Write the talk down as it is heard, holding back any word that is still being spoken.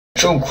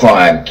True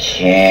Crime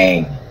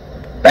King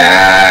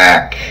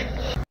back.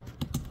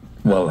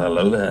 Well,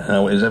 hello there.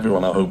 How is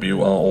everyone? I hope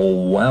you are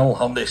all well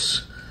on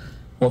this.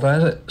 What day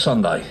is it?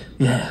 Sunday.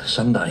 Yeah,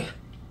 Sunday.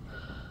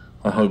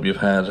 I hope you've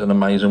had an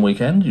amazing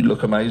weekend. You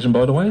look amazing,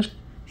 by the way.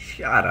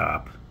 Shut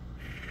up.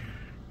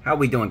 How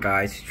we doing,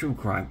 guys? True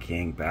Crime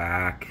King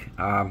back.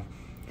 I'm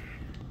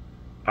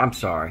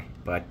sorry,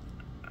 but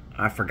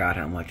I forgot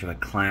how much of a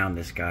clown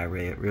this guy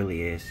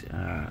really is.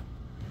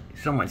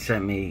 Someone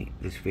sent me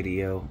this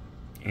video,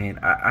 and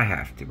I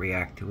have to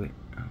react to it.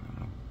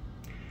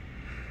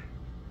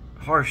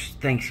 Harsh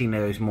thinks he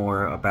knows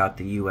more about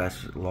the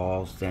U.S.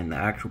 laws than the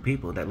actual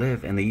people that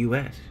live in the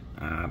U.S.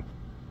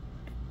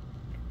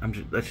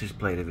 Let's just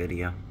play the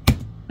video.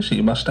 So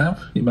you must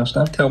have. You must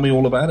have. Tell me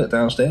all about it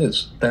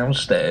downstairs.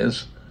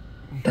 Downstairs.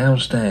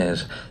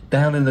 Downstairs.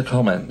 Down in the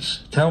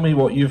comments. Tell me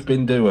what you've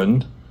been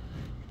doing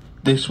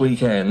this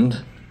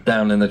weekend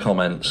down in the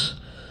comments.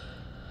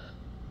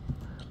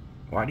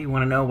 Why do you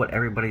want to know what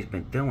everybody's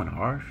been doing,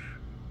 Harsh?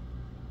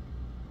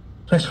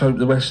 Let's hope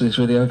the rest of this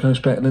video goes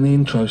better than the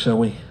intro, shall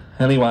we?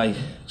 Anyway,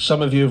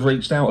 some of you have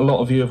reached out, a lot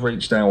of you have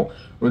reached out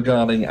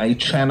regarding a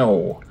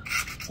channel.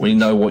 We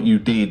know what you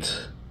did.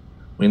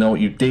 We know what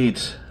you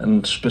did,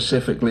 and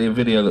specifically a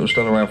video that was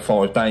done around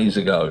 5 days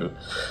ago.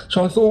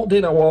 So I thought,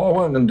 you know what, I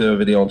wasn't going to do a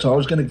video on time. I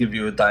was going to give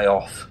you a day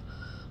off.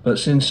 But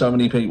since so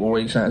many people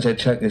reached out and said,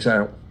 check this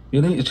out,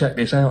 you need to check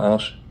this out,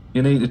 Ash.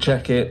 You need to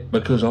check it,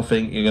 because I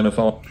think you're going to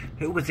find...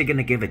 Who was he going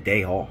to give a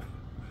day off?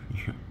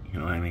 You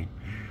know what I mean?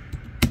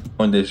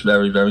 Find this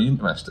very, very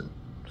interesting.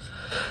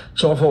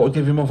 So I thought I'd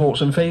give you my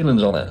thoughts and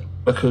feelings on it,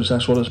 because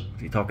that's what it's...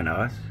 You talking to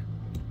us?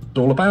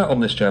 all about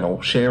on this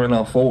channel, sharing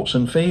our thoughts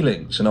and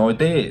feelings and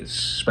ideas,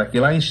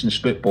 speculation,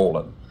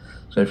 spitballing.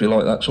 So if you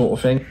like that sort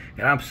of thing.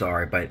 And I'm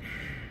sorry, but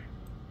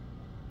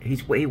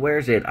he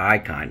wears that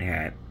icon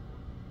hat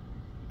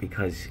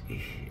because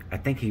I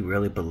think he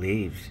really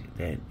believes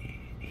that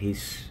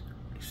he's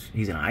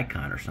an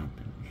icon or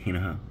something, you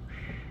know.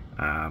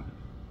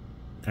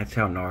 That's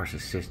how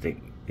narcissistic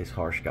this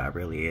Harsh guy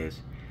really is.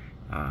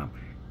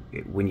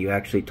 When you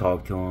actually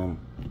talk to him,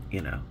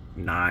 you know,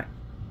 when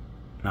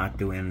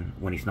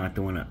he's not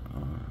doing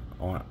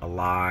a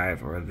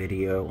live or a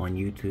video on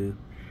YouTube,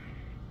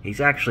 he's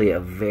actually a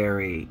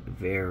very,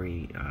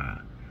 very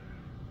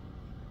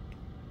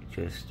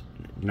just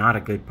not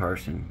a good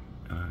person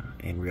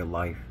in real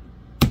life.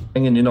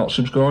 And you're not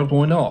subscribed,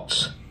 why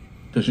not?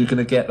 Because you're going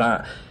to get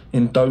that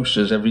in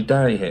doses every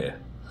day here.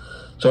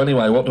 So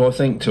anyway, what do I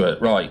think to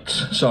it? Right,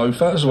 so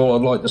first of all,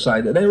 I'd like to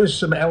say that there is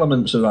some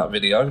elements of that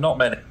video, not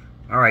many.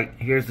 Alright,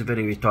 here's the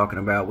video he's talking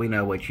about. We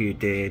know what you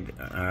did,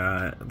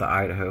 the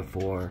Idaho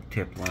 4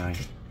 tip line.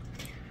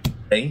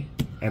 Hey?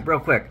 And real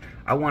quick,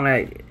 I want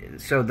to...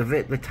 So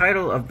the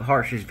title of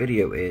Harsh's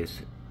video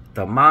is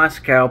The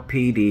Moscow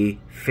PD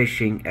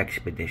Fishing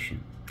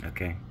Expedition.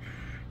 Okay?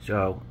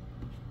 So,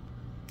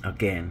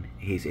 again,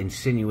 he's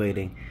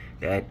insinuating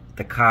that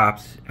the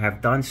cops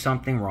have done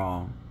something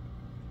wrong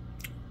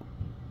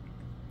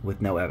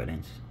with no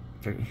evidence.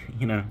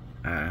 You know,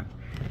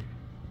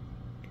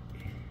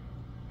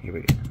 here we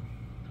go.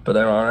 But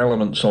there are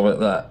elements of it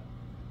that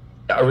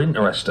are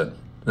interesting.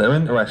 They're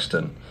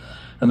interesting.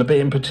 And the bit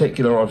in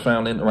particular I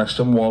found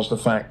interesting was the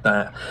fact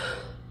that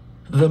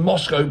the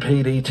Moscow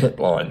PD tip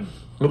line,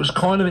 it was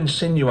kind of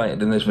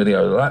insinuated in this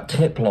video that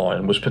tip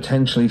line was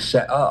potentially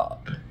set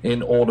up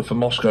in order for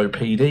Moscow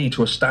PD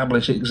to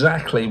establish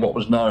exactly what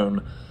was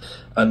known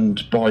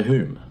and by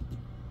whom.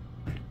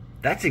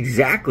 That's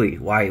exactly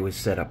why it was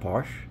set up,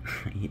 Harsh.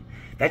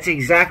 That's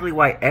exactly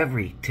why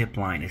every tip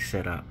line is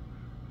set up.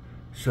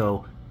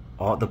 So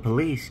all the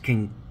police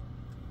can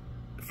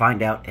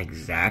find out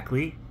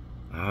exactly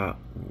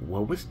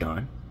what was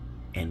done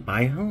and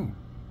by whom,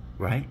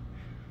 right?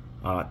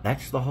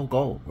 That's the whole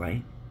goal,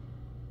 right?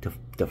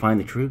 To find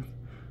the truth,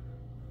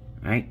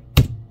 right?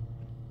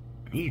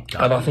 And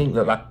I think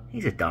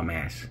he's a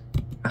dumbass.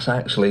 That's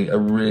actually a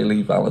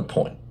really valid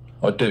point.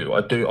 I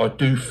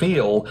do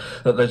feel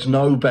that there's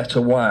no better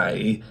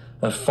way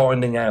of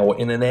finding out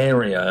in an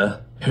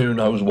area who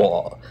knows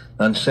what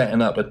than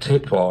setting up a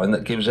tip line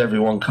that gives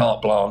everyone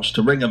carte blanche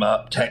to ring them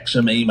up, text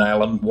them, email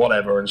them,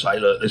 whatever, and say,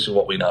 look, this is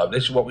what we know,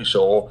 this is what we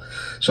saw.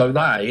 So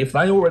if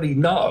they already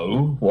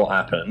know what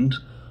happened,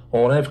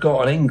 or they've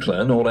got an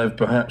inkling, or they've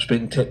perhaps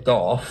been tipped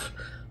off,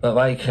 that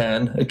they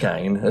can,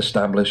 again,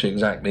 establish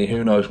exactly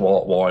who knows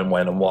what, why and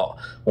when and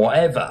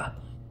whatever.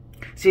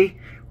 See,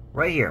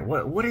 right here,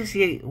 what is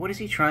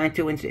he trying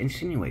to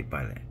insinuate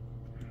by that?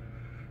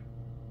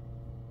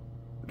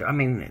 I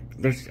mean,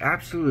 there's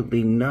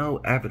absolutely no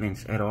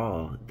evidence at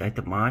all that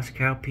the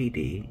Moscow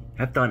PD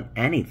have done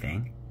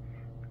anything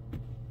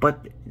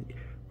but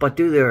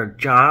do their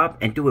job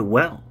and do it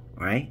well,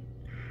 right?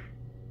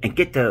 And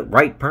get the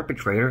right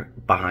perpetrator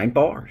behind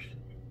bars.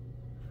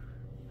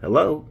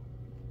 Hello?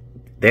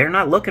 They're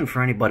not looking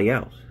for anybody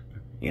else,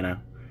 you know?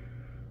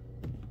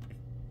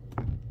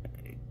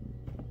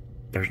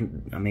 They're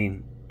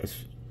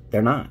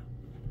not.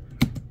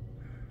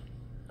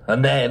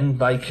 And then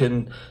they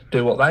can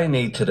do what they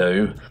need to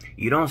do.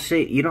 You don't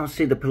see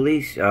the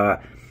police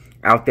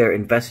out there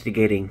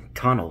investigating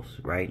tunnels,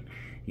 right?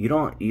 You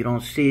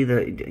don't see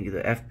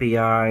the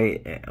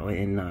FBI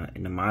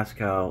in the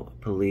Moscow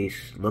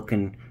police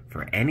looking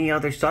for any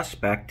other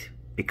suspect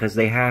because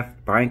they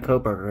have Bryan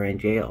Kohberger in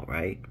jail,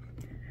 right?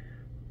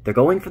 They're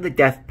going for the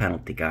death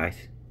penalty, guys.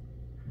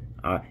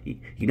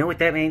 You know what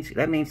that means?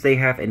 That means they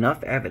have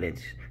enough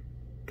evidence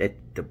that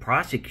the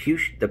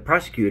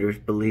prosecutors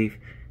believe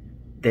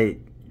that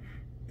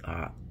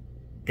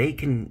they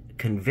can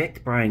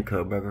convict Bryan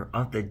Kohberger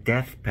of the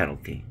death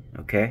penalty,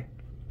 okay?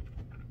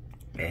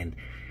 And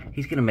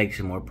he's gonna make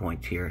some more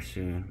points here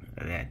soon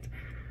that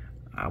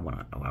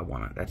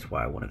that's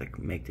why I wanted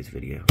to make this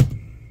video.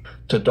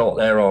 To dot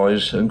their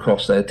I's and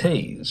cross their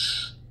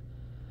T's.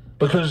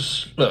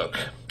 Because, look,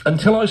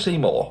 until I see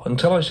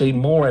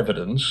more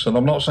evidence, and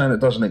I'm not saying it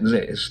doesn't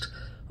exist,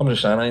 I'm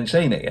just saying I ain't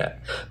seen it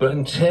yet. But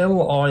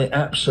until I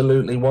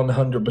absolutely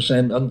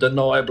 100%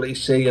 undeniably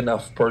see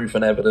enough proof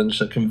and evidence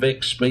that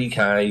convicts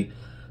BK,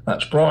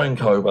 that's Bryan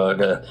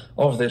Kohberger,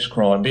 of this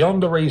crime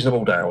beyond a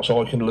reasonable doubt,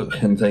 so I can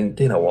look and think,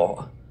 do you know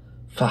what?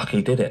 Fuck,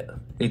 he did it.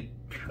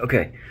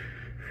 Okay,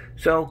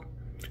 so,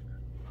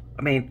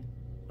 I mean,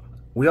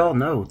 we all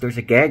know there's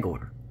a gag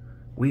order.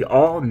 We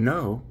all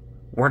know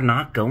we're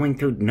not going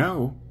to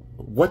know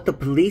what the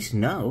police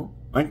know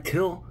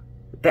until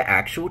the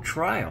actual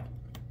trial.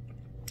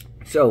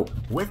 So,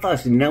 with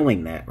us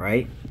knowing that,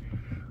 right,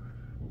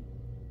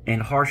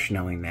 and Harsh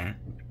knowing that,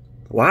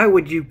 why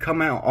would you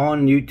come out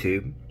on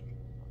YouTube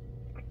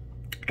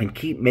and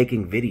keep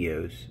making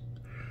videos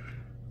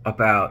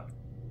about,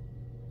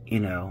 you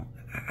know,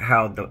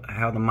 how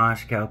the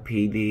Moscow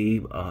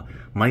PD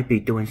might be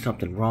doing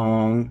something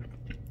wrong,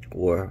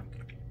 or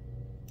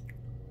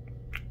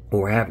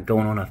have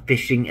going on a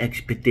fishing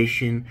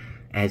expedition,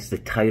 as the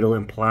title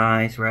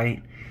implies,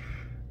 right?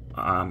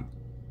 I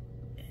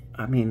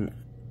mean,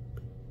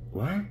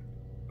 what?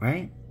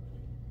 Right?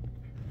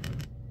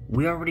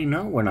 We already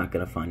know we're not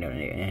going to find out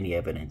any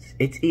evidence.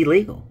 It's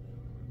illegal,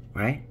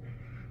 right?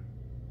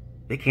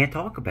 They can't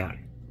talk about it.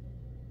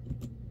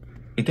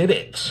 He did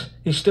it.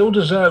 He still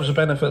deserves the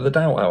benefit of the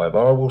doubt, however,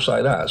 I will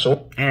say that.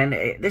 So, and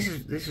this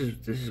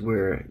is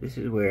where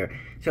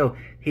so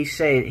he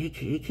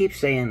keeps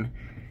saying,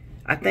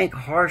 I think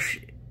Harsh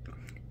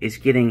is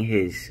getting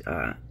his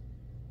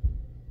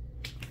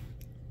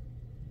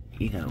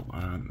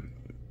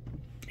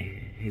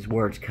his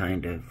words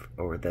kind of,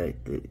 or the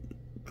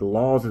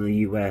laws of the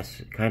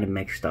U.S. kind of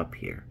mixed up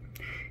here.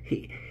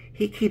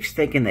 He keeps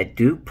thinking that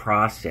due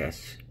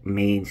process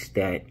means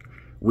that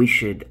we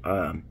should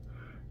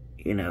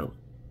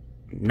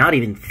not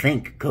even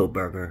think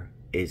Kohberger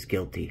is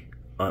guilty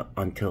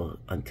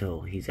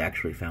until he's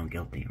actually found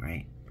guilty,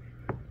 right?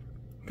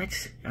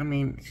 It's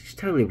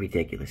totally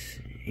ridiculous.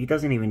 He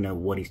doesn't even know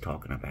what he's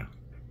talking about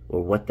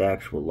or what the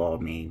actual law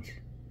means.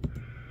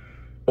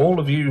 All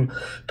of you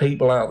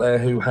people out there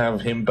who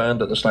have him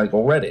burned at the stake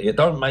already, it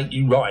don't make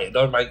you right, it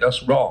don't make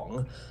us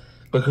wrong,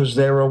 because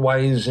there are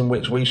ways in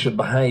which we should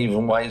behave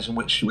and ways in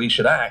which we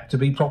should act to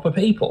be proper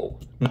people.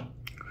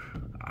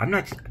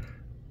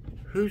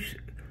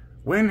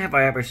 When have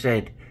I ever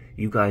said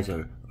you guys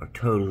are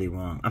totally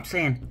wrong? I'm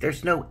saying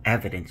there's no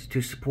evidence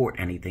to support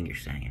anything you're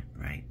saying,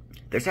 right?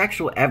 There's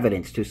actual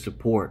evidence to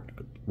support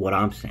what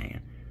I'm saying.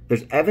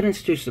 There's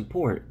evidence to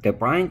support that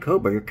Bryan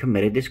Kohberger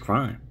committed this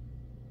crime.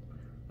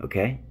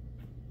 Okay?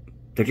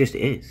 There just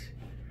is.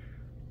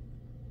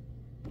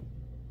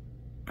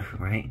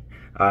 Right?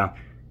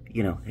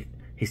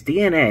 His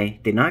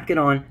DNA did not get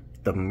on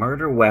the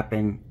murder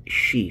weapon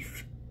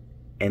sheath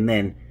and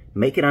then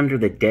make it under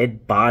the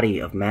dead body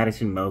of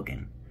Madison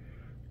Mogen.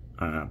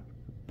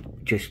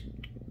 Just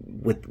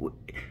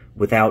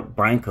without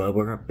Bryan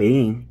Kohberger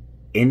being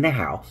in the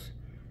house,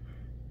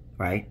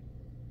 right?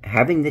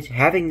 Having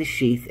the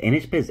sheath in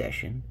his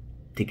possession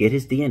to get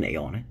his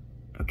DNA on it,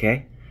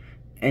 okay?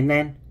 And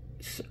then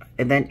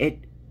it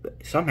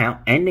somehow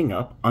ending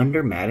up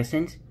under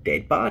Madison's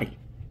dead body.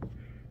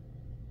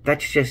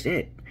 That's just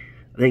it.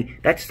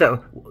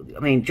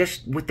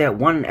 Just with that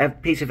one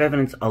piece of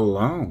evidence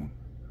alone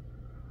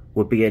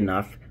would be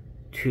enough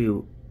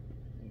to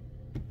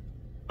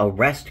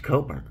arrest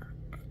Kohberger,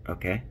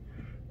 okay?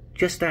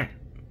 Just that,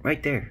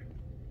 right there.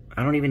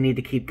 I don't even need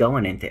to keep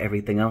going into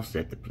everything else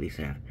that the police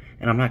have.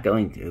 And I'm not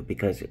going to,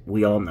 because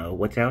we all know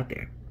what's out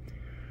there.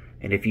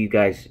 And if you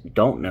guys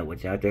don't know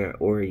what's out there,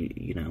 or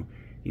you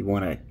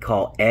want to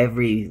call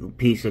every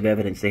piece of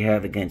evidence they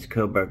have against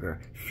Kohberger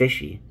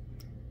fishy,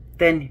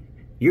 then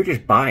you're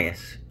just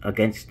biased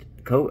against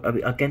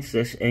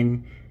this,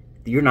 and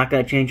you're not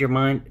going to change your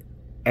mind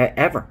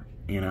ever.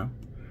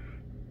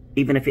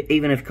 Even if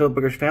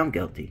Kohberger's found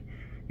guilty,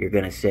 you're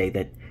going to say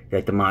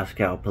that the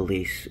Moscow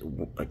police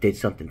did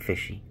something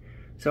fishy.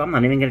 So I'm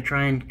not even going to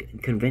try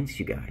and convince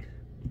you guys.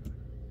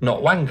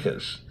 Not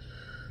wankers.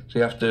 So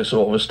you have to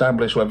sort of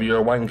establish whether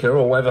you're a wanker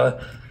or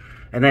whether...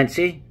 And then,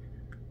 see?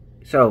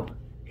 So,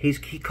 he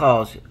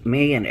calls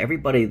me and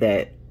everybody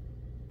that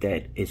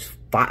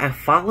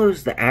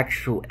follows the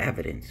actual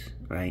evidence,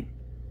 right?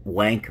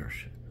 Wankers.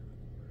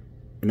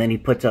 And then he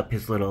puts up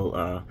his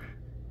little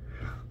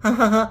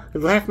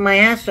laughed my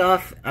ass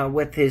off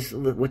with his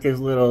little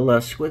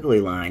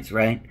squiggly lines,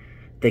 right?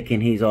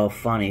 Thinking he's all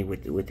funny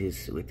with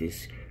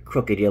his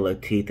crooked yellow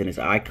teeth and his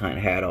icon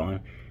hat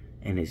on,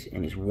 and his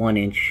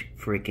 1-inch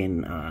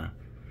freaking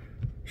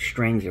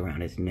strings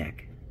around his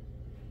neck.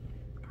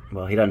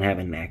 Well, he doesn't have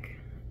a neck.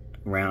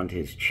 Around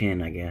his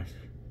chin, I guess.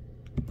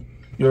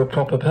 You're a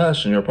proper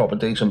person. You're a proper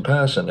decent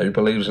person who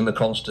believes in the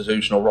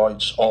constitutional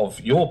rights of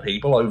your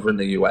people over in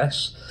the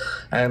US,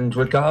 and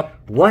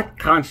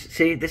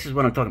See, this is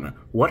what I'm talking about.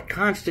 What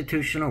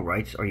constitutional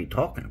rights are you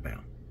talking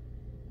about?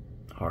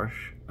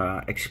 Harsh.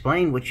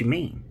 Explain what you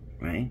mean,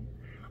 right?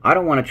 I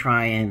don't want to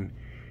try and.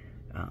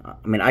 I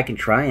mean, I can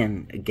try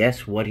and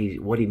guess what he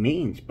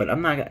means, but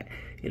I'm not.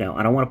 I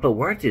don't want to put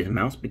words in his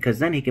mouth, because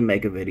then he can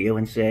make a video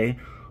and say,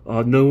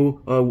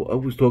 no, I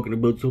was talking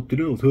about something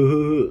else.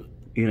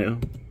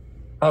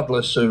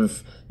 Regardless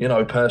of,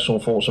 personal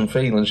thoughts and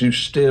feelings, you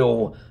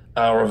still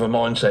are of a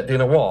mindset, you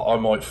know what, I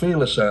might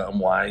feel a certain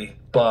way,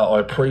 but I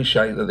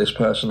appreciate that this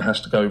person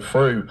has to go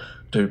through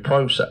due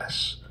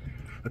process.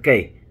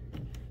 Okay,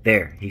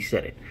 there, he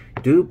said it.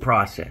 Due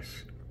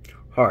process.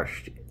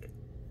 Harsh.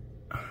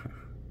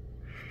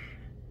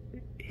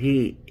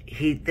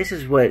 This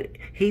is what,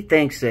 he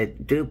thinks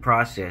that due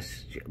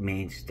process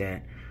means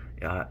that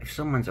if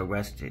someone's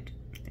arrested,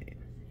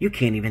 you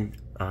can't even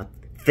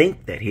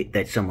think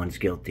that someone's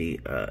guilty,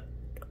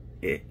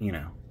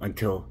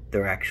 until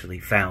they're actually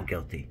found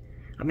guilty.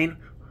 I mean,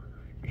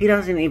 he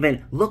doesn't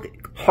even look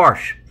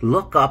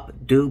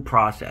up due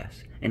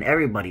process. And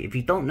everybody, if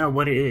you don't know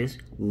what it is,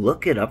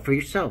 look it up for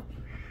yourself.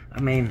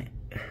 I mean,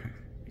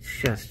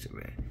 it's just,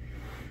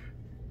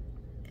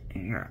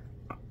 here,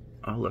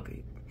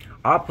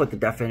 I'll put the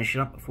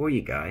definition up for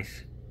you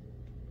guys.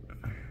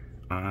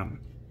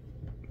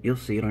 You'll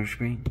see it on your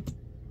screen.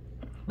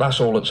 That's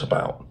all it's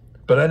about.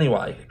 But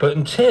anyway,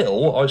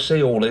 until I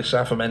see all this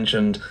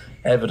aforementioned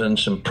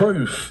evidence and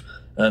proof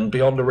and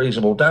beyond a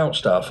reasonable doubt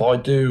stuff, I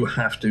do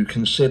have to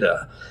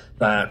consider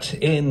that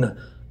in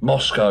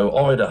Moscow,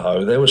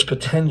 Idaho, there was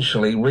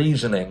potentially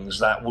reasonings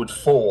that would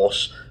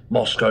force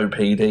Moscow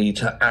PD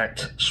to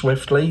act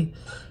swiftly,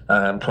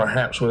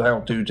 perhaps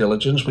without due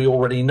diligence. We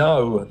already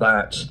know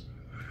that...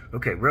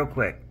 Okay, real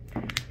quick.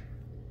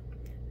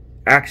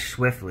 Act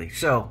swiftly.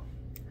 So,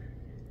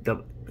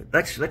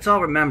 let's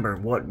all remember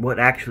what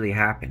actually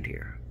happened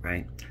here,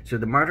 right? So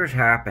the murders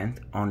happened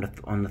on the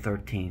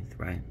 13th,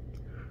 right?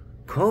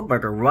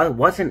 Kohberger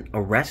wasn't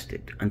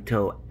arrested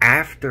until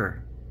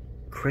after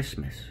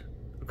Christmas,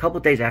 a couple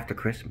of days after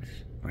Christmas,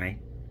 right?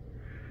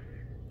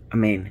 I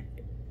mean,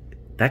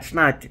 that's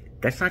not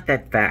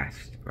that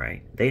fast,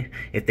 right?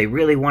 If they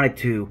really wanted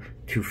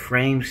to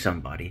frame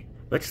somebody,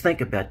 let's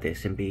think about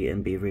this and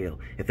be real.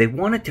 If they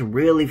wanted to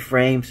really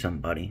frame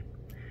somebody,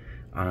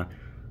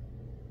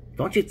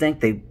 don't you think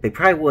they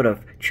probably would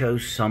have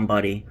chose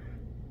somebody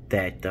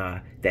that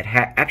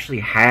actually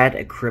had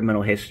a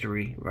criminal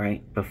history,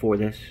 right, before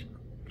this,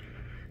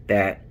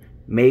 that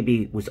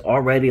maybe was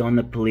already on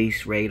the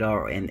police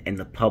radar and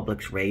the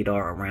public's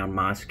radar around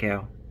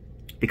Moscow?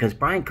 Because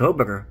Bryan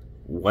Kohberger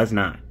was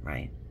not,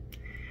 right?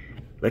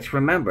 Let's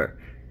remember,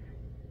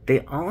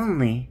 the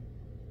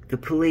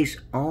police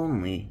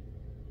only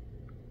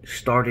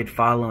started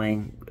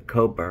following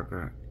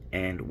Kohberger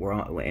and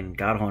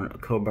got on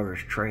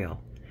Kohberger's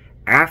trail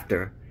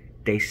after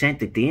they sent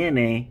the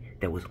DNA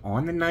that was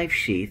on the knife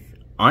sheath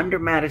under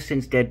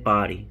Madison's dead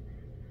body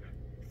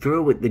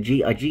through with a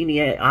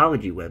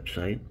genealogy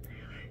website,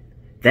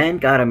 then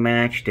got a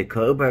match to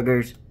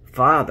Kohberger's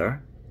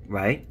father,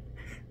 right?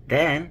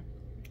 Then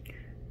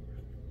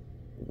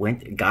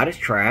got his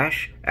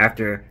trash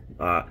after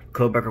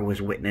Kohberger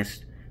was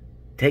witnessed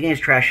taking his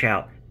trash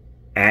out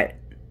at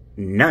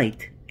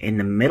night, in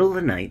the middle of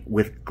the night,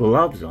 with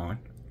gloves on,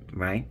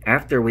 right?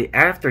 After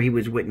he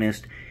was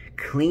witnessed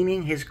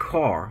cleaning his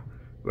car,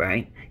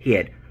 right? He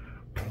had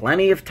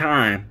plenty of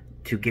time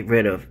to get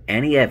rid of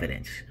any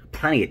evidence.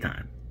 Plenty of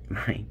time,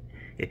 right?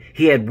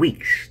 He had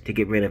weeks to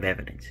get rid of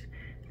evidence.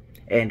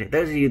 And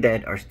those of you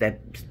that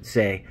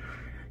say,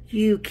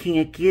 you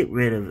can't get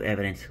rid of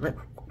evidence,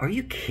 are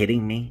you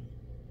kidding me?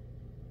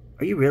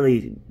 Are you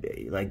really,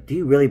 do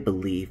you really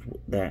believe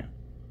that?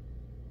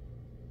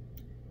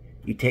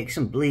 You take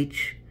some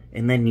bleach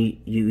and then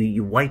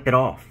you wipe it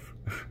off.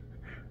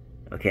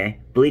 Okay?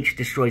 Bleach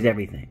destroys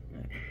everything.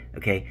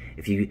 Okay?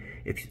 If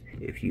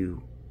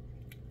you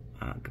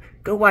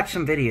go watch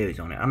some videos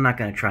on it. I'm not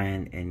going to try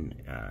and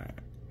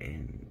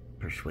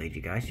persuade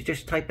you guys. You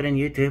just type it in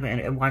YouTube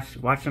and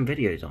watch some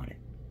videos on it,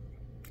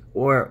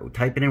 or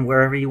type it in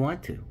wherever you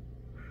want to.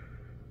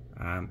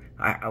 I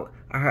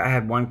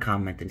had one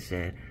comment that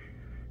said,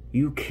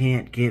 "You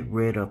can't get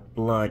rid of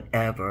blood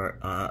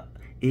ever.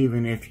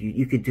 Even if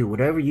you could do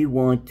whatever you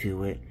want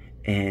to it,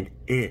 and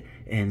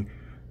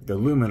the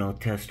luminol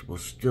test will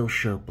still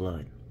show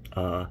blood."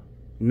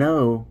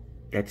 No,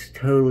 that's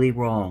totally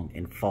wrong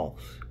and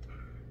false.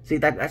 See,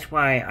 that's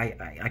why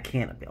I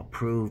can't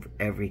approve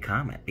every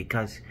comment,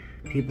 because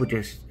people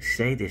just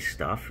say this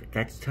stuff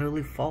that's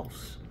totally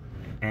false,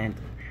 and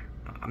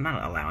I'm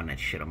not allowing that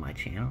shit on my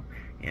channel.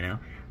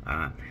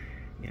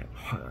 you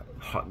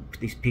know,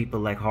 these people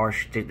like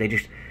Harsh,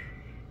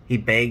 he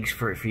begs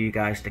for you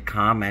guys to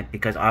comment,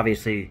 because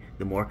obviously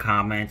the more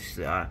comments,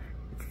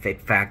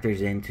 it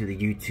factors into the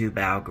YouTube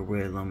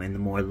algorithm, and the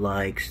more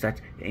likes,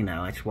 that's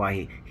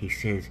why he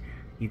says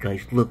you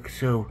guys look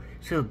so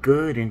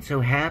good and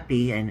so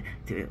happy, and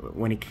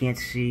when he can't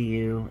see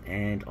you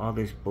and all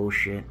this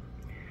bullshit.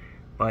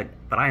 But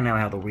I know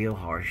how the real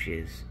Harsh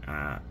is,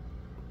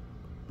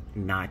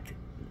 not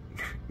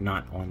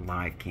on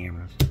live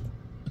cameras.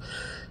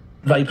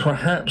 They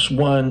perhaps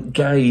weren't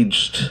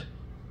gauged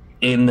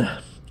in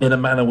a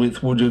manner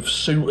which would have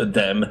suited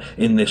them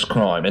in this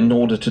crime in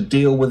order to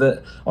deal with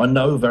it. I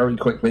know very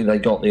quickly they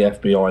got the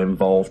FBI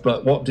involved,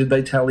 but what did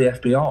they tell the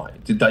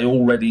FBI? Did they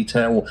already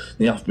tell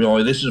the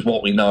FBI, this is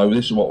what we know,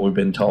 this is what we've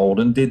been told,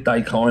 and did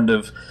they kind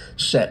of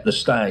set the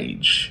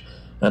stage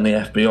and the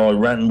FBI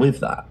ran with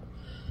that?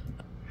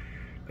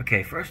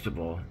 Okay, first of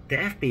all, the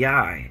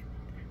FBI,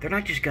 they're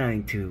not just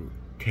going to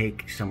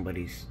take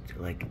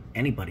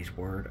anybody's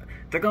word.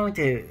 They're going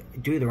to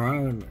do their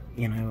own,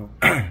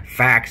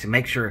 facts and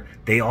make sure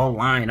they all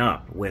line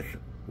up with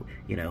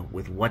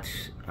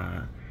what's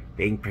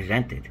being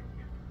presented.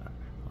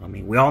 I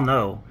mean, we all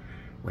know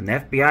when the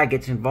FBI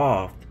gets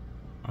involved,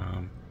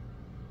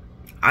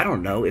 I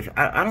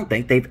don't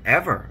think they've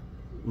ever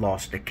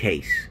lost a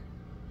case,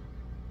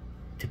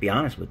 to be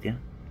honest with you.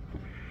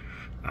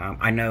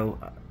 I know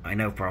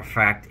for a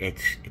fact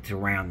it's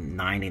around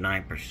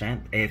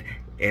 99%.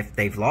 If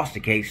they've lost a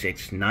case,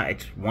 it's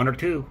one or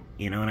two.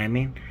 You know what I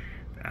mean?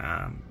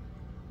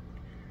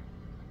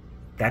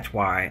 That's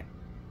why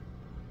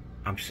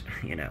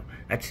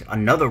that's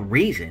another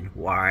reason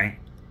why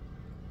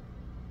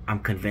I'm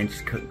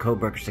convinced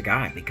Kohberger's the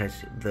guy,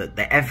 because the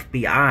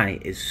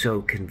FBI is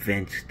so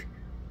convinced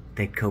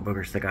that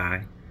Kohberger's the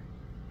guy,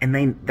 and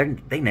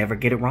they never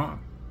get it wrong,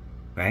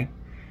 right?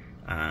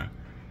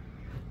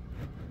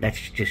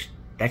 That's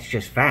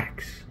just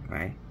facts,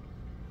 right?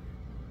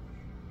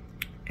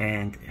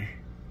 And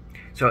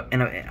so,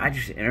 I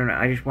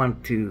just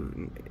want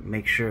to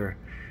make sure.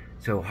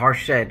 So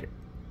Harsh said,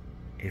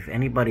 if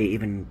anybody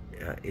even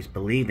is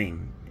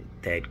believing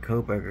that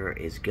Kohberger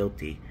is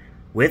guilty,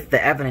 with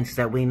the evidence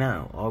that we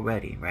know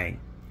already, right?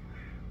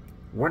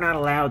 We're not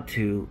allowed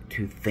to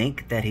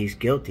think that he's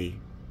guilty,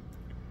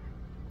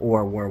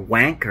 or we're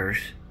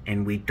wankers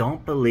and we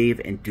don't believe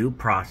in due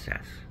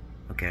process.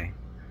 Okay,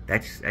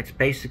 that's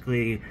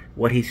basically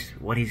what he's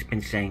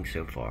been saying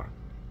so far.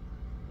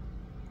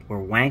 We're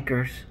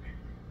wankers,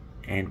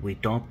 and we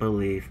don't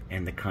believe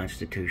in the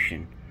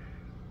Constitution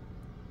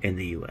in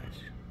the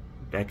U.S.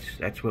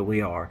 That's what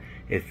we are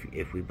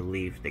if we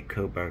believe that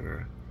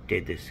Kohberger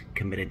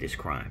committed this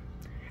crime.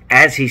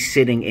 As he's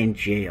sitting in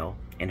jail,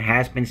 and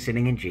has been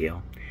sitting in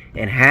jail,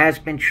 and has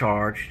been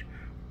charged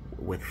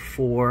with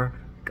 4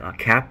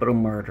 capital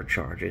murder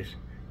charges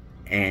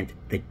and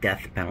the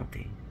death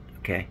penalty.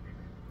 Okay,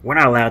 we're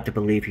not allowed to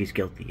believe he's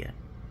guilty yet.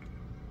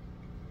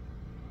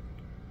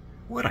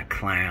 What a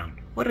clown.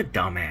 What a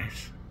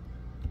dumbass.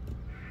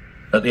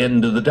 At the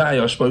end of the day,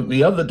 I spoke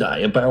the other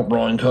day about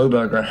Bryan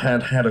Kohberger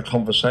had a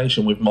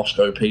conversation with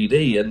Moscow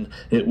PD, and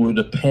it would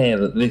appear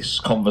that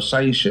this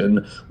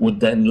conversation would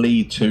then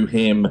lead to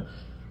him,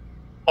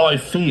 I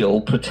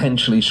feel,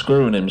 potentially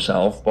screwing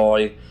himself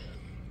by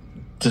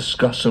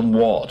discussing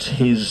what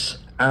his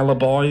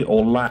alibi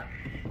or lack.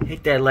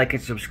 Hit that like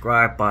and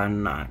subscribe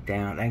button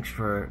down. Thanks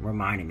for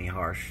reminding me,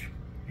 Harsh.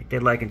 Hit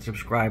that like and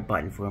subscribe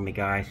button for me,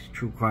 guys.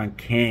 True Crime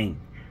King.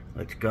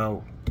 Let's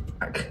go.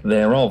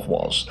 Thereof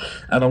was.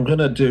 And I'm going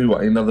to do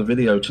another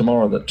video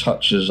tomorrow that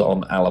touches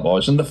on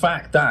alibis, and the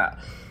fact that,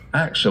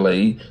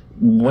 actually,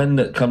 when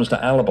it comes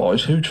to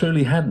alibis, who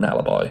truly had an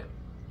alibi?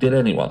 Did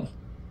anyone?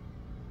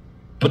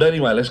 But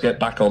anyway, let's get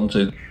back on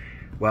to...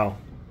 Well,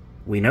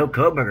 we know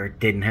Kohberger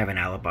didn't have an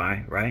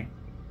alibi, right?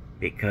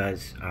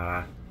 Because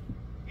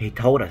he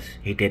told us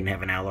he didn't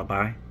have an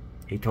alibi.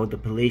 He told the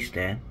police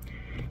that.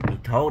 He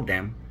told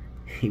them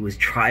he was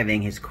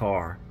driving his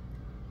car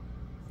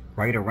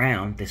right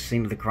around the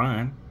scene of the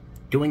crime,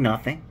 doing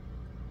nothing.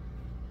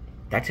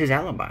 That's his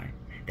alibi.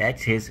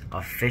 That's his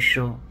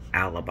official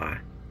alibi.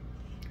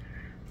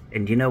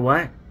 And you know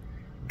what?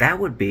 That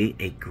would be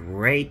a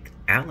great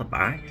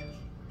alibi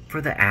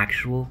for the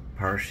actual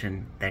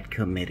person that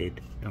committed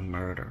the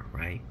murder,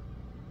 right?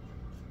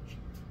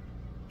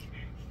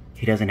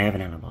 He doesn't have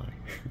an alibi.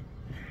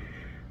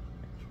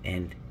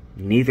 And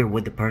neither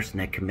would the person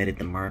that committed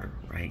the murder,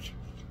 right?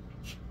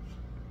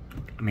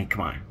 I mean,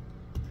 come on.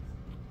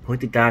 Put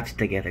the dots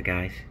together,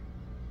 guys.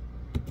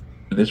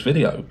 This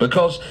video,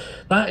 because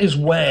that is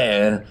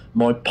where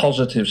my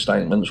positive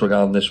statements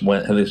regarding this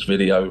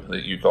video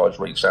that you guys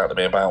reached out to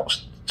me about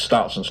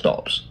starts and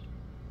stops.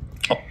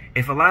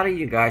 If a lot of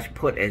you guys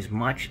put as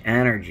much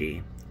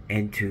energy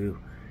into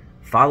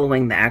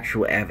following the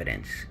actual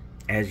evidence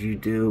as you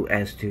do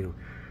as to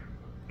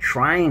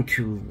trying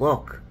to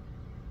look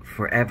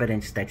for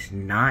evidence that's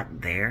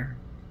not there,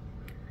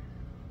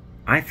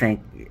 I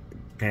think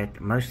that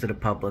most of the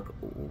public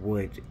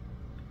would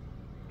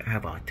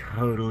have a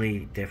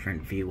totally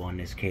different view on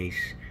this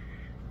case,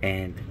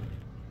 and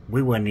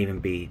we wouldn't even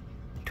be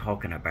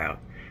talking about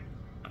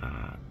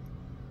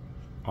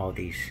all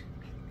these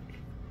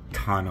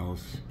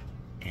tunnels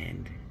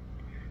and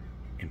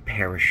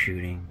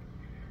parachuting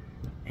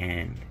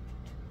and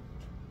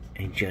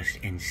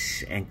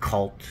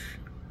cults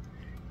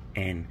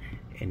and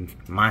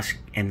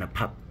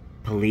the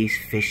police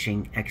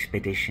fishing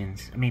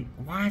expeditions. I mean,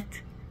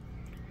 what?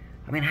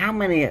 I mean, how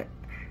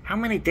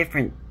many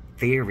different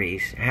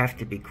theories have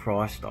to be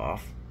crossed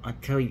off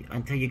until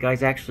you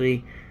guys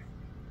actually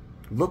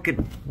look at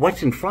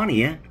what's in front of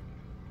you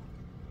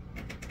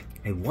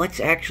and what's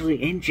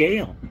actually in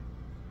jail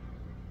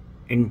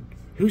and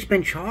who's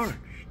been charged?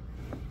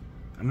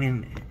 I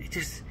mean, it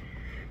just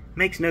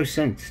makes no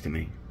sense to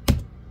me.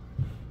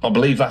 I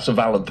believe that's a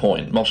valid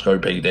point. Moscow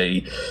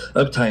PD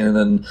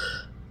obtaining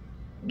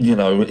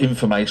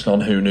information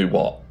on who knew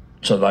what,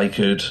 so they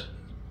could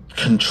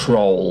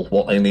control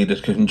what they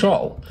needed to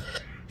control.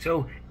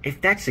 So if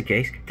that's the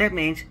case, that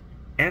means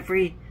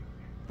every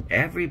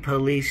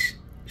police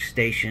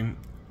station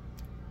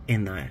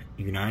in the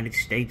United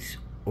States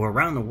or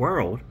around the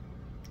world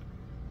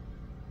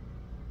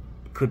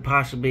could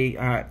possibly,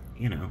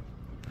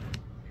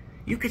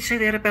 you could say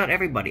that about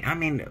everybody. I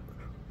mean,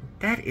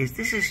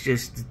 this is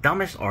just the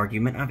dumbest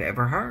argument I've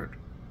ever heard.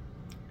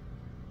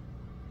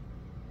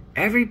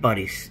 Every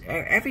police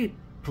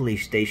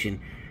station,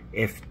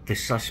 if the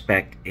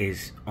suspect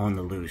is on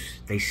the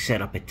loose, they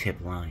set up a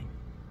tip line.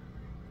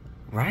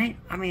 Right?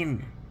 I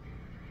mean,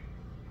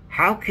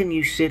 how can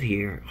you sit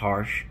here,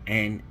 Harsh,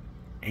 and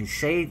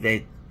say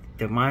that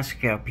the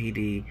Moscow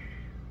PD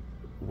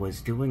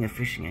was doing a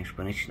fishing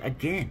expedition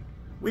again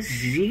with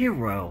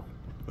zero,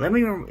 let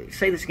me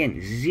say this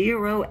again,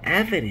 zero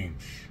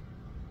evidence.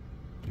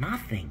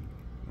 Nothing,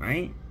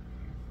 right?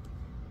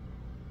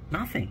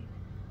 Nothing.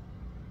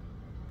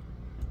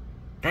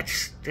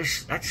 That's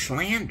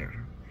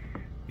slander.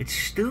 It's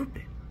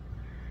stupid.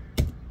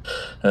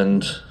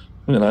 And,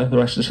 the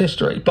rest is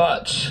history.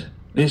 But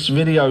this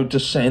video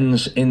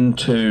descends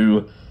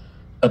into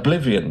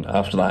oblivion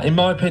after that, in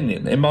my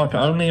opinion.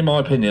 Only in my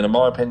opinion. And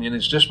my opinion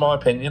is just my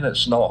opinion.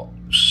 It's not...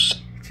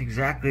 It's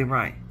exactly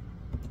right.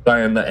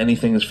 Saying that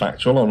anything is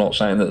factual. I'm not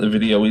saying that the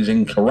video is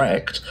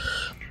incorrect.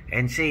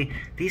 And see,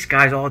 these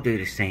guys all do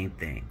the same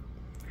thing.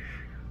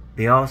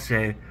 They all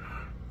say,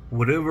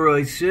 whatever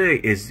I say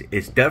is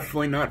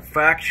definitely not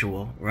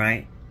factual,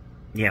 right?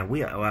 Yeah,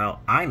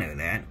 I know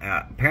that.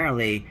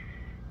 Apparently,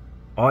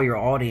 all your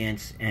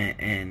audience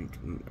and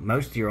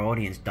most of your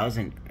audience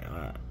doesn't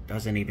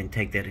even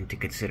take that into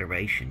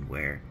consideration.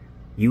 Where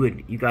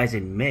you guys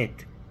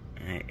admit,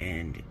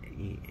 and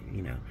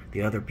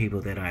the other people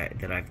that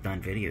I've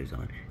done videos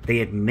on, they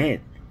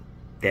admit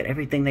that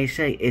everything they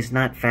say is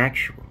not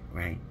factual,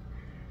 right?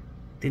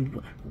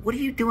 Then what are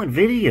you doing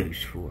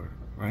videos for,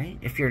 right?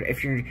 If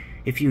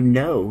you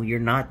know you're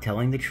not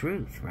telling the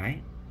truth,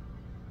 right?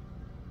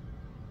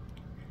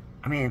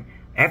 I mean,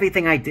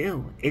 everything I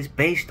do is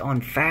based on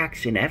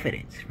facts and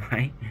evidence,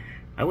 right?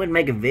 I wouldn't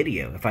make a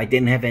video if I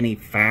didn't have any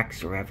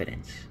facts or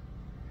evidence.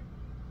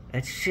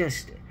 It's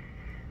just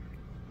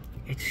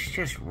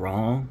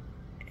wrong,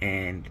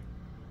 and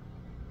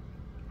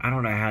I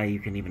don't know how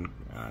you can even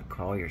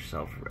call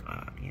yourself,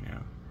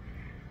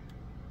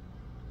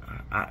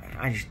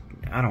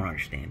 I don't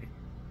understand it.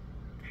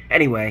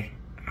 Anyway,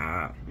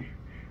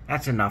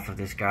 that's enough of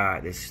this guy,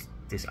 this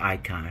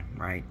icon,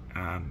 right?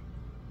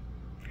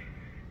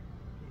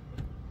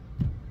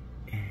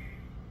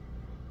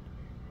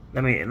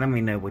 Let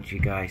me know what you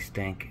guys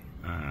think.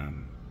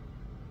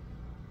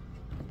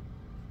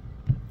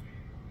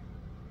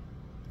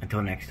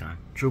 Until next time,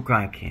 True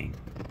Crime King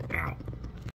out.